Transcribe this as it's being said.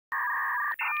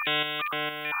I'm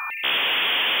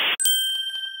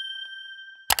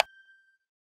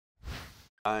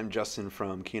Justin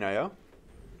from Keen.io.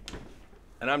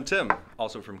 And I'm Tim,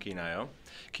 also from Keen.io.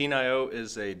 Keen.io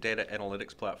is a data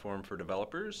analytics platform for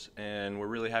developers, and we're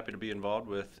really happy to be involved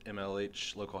with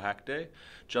MLH Local Hack Day.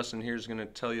 Justin here is going to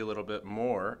tell you a little bit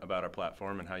more about our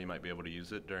platform and how you might be able to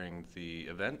use it during the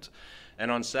event. And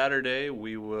on Saturday,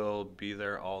 we will be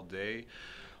there all day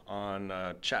on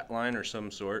a chat line or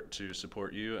some sort to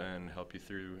support you and help you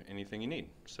through anything you need.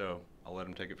 So I'll let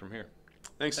him take it from here.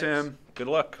 Thanks, Tim. Good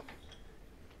luck.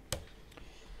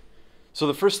 So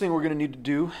the first thing we're going to need to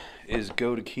do is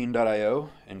go to Keen.io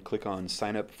and click on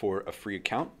sign up for a free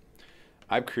account.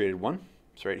 I've created one.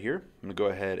 It's right here. I'm going to go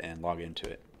ahead and log into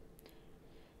it.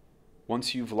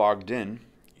 Once you've logged in,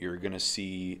 you're going to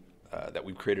see that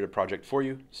we've created a project for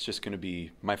you. It's just going to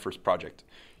be my first project.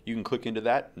 You can click into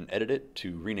that and edit it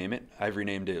to rename it. I've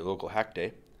renamed it Local Hack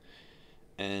Day.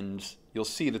 And you'll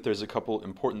see that there's a couple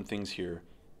important things here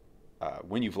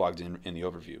when you've logged in the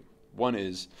overview. One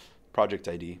is project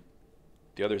ID.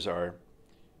 The others are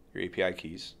your API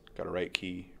keys. Got a write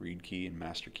key, read key, and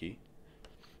master key.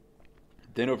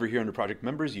 Then over here under project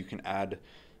members, you can add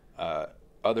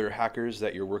other hackers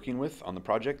that you're working with on the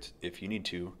project if you need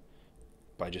to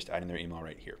by just adding their email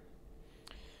right here.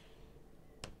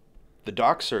 The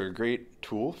docs are a great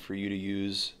tool for you to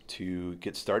use to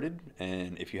get started,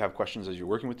 and if you have questions as you're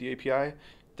working with the API,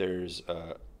 there's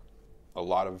a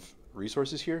lot of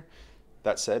resources here.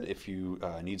 That said, if you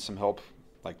need some help,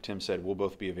 like Tim said, we'll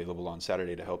both be available on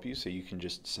Saturday to help you, so you can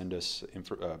just send us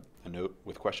a note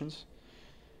with questions.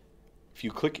 If you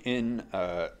click in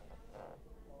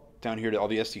down here to all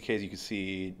the SDKs, you can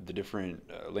see the different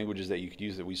languages that you could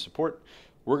use that we support.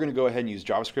 We're going to go ahead and use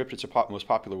JavaScript. It's our most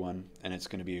popular one, and it's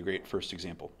going to be a great first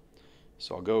example.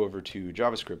 So I'll go over to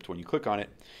JavaScript. When you click on it,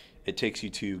 it takes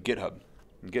you to GitHub.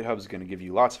 And GitHub is going to give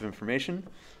you lots of information.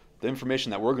 The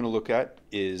information that we're going to look at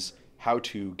is how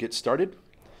to get started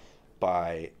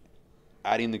by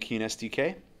adding the Keen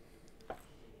SDK,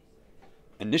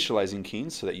 initializing Keen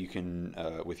so that you can,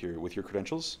 with your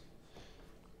credentials,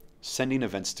 sending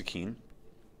events to Keen,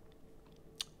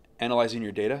 analyzing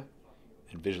your data,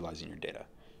 and visualizing your data.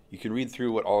 You can read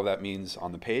through what all of that means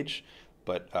on the page,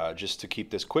 but just to keep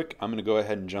this quick, I'm going to go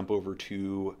ahead and jump over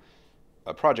to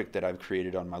a project that I've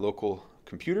created on my local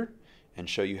computer and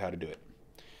show you how to do it.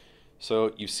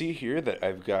 So you see here that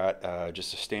I've got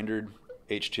just a standard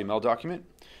HTML document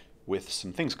with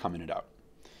some things commented out.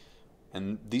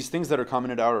 And these things that are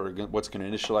commented out are what's going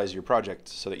to initialize your project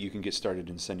so that you can get started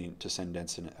in send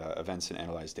events and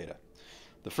analyze data.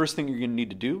 The first thing you're going to need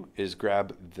to do is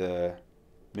grab the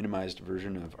minimized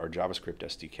version of our JavaScript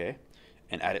SDK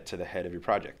and add it to the head of your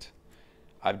project.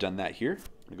 I've done that here.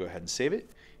 I'm going to go ahead and save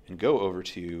it and go over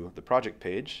to the project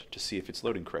page to see if it's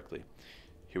loading correctly.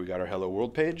 Here we got our Hello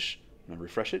World page. I'm going to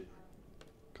refresh it.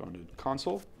 Go into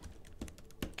console.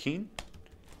 Keen.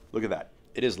 Look at that.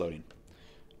 It is loading.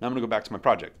 Now I'm going to go back to my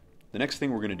project. The next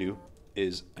thing we're going to do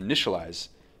is initialize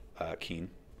Keen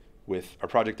with our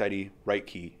project ID, write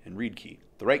key, and read key.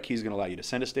 The write key is going to allow you to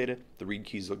send us data. The read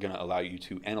key is going to allow you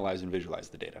to analyze and visualize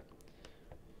the data.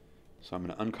 So I'm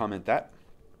going to uncomment that.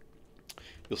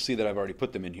 You'll see that I've already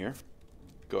put them in here.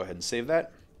 Go ahead and save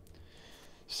that.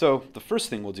 So the first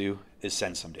thing we'll do is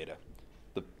send some data.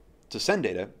 To send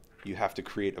data, you have to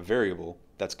create a variable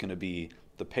that's going to be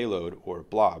the payload or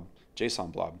blob,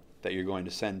 JSON blob, that you're going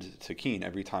to send to Keen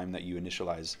every time that you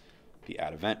initialize the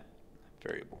add event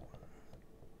variable.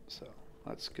 So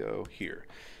let's go here.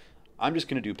 I'm just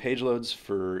going to do page loads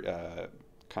for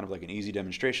kind of like an easy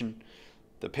demonstration.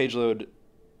 The page load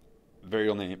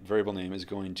variable name is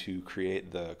going to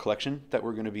create the collection that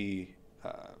we're going to be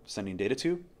sending data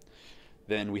to.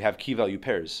 Then we have key value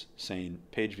pairs saying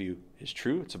page view is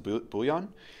true. It's a boolean.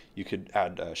 You could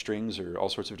add strings or all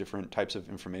sorts of different types of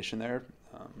information there.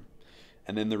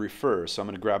 And then the refer. So I'm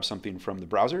going to grab something from the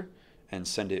browser and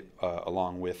send it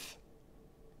along with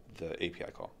the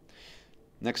API call.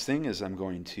 Next thing is I'm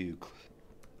going to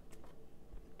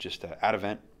just add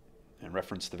event and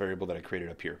reference the variable that I created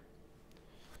up here.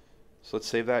 So let's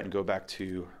save that and go back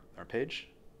to our page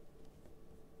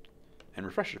and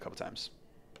refresh it a couple times.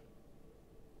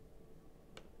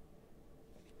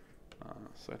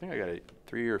 So I think I got it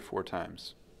 3 or 4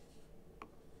 times.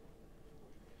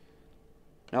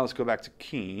 Now let's go back to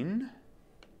Keen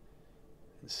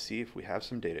and see if we have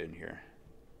some data in here.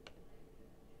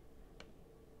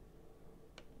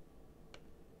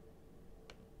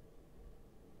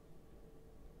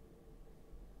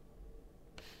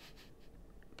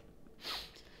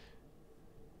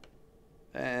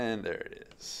 And there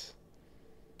it is.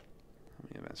 How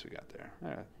many events we got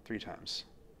there? 3 times.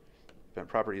 event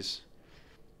properties.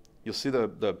 You'll see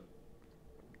the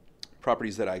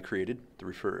properties that I created, the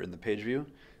refer in the page view,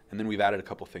 and then we've added a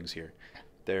couple things here.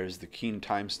 There's the keen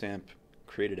timestamp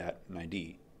created at an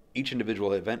ID. Each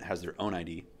individual event has their own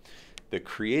ID. The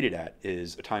created at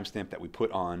is a timestamp that we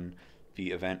put on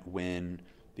the event when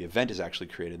the event is actually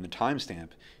created, and the timestamp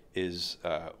is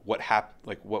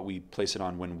what we place it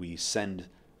on when we send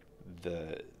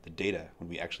the data, when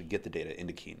we actually get the data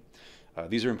into Keen.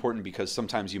 These are important because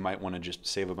sometimes you might want to just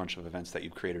save a bunch of events that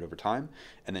you've created over time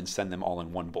and then send them all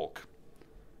in one bulk.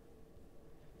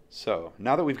 So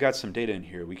now that we've got some data in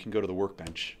here, we can go to the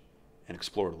Workbench and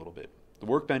explore it a little bit. The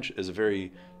Workbench is a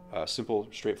very simple,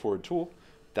 straightforward tool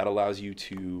that allows you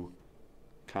to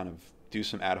kind of do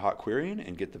some ad hoc querying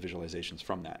and get the visualizations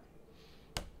from that.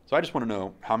 So I just want to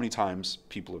know how many times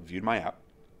people have viewed my app.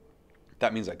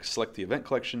 That means I can select the event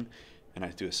collection and I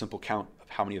do a simple count of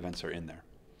how many events are in there.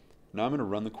 Now I'm going to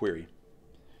run the query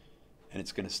and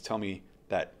it's going to tell me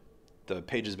that the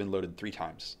page has been loaded 3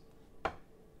 times.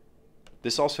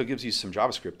 This also gives you some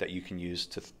JavaScript that you can use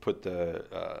to put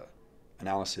the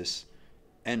analysis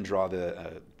and draw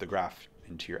the graph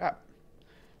into your app.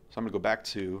 So I'm going to go back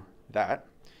to that,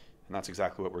 and that's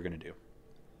exactly what we're going to do.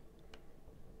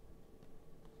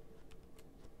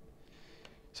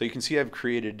 So you can see I've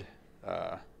created,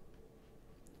 I've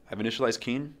initialized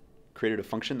Keen, created a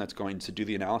function that's going to do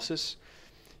the analysis.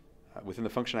 Within the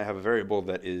function, I have a variable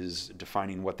that is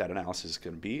defining what that analysis is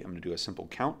going to be. I'm going to do a simple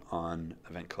count on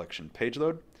event collection page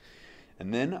load.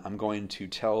 And then I'm going to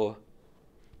tell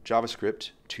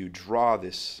JavaScript to draw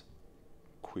this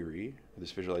query,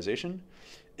 this visualization,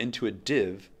 into a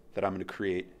div that I'm going to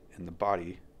create in the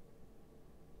body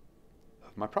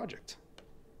of my project.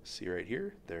 See right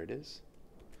here, there it is.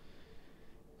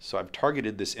 So I've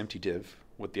targeted this empty div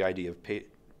with the ID of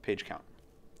page count.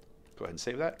 Go ahead and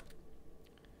save that.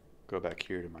 Go back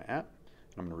here to my app,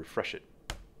 and I'm going to refresh it.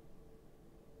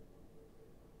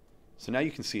 So now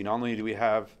you can see not only do we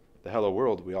have the hello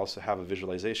world, we also have a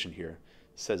visualization here.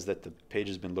 It says that the page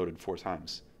has been loaded 4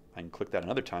 times. I can click that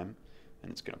another time, and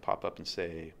it's going to pop up and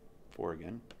say 4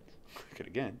 again. Click it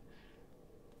again.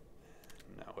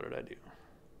 Now what did I do?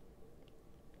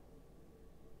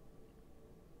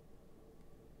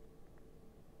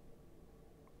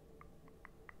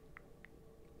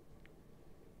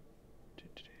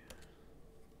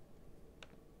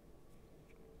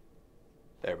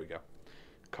 There we go.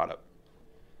 Caught up.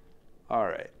 All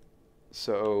right.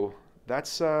 So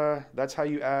that's how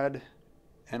you add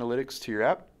analytics to your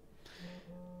app.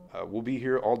 We'll be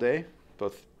here all day,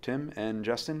 both Tim and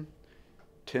Justin.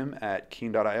 Tim at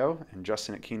keen.io and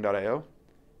Justin at keen.io.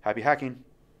 Happy hacking.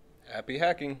 Happy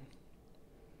hacking.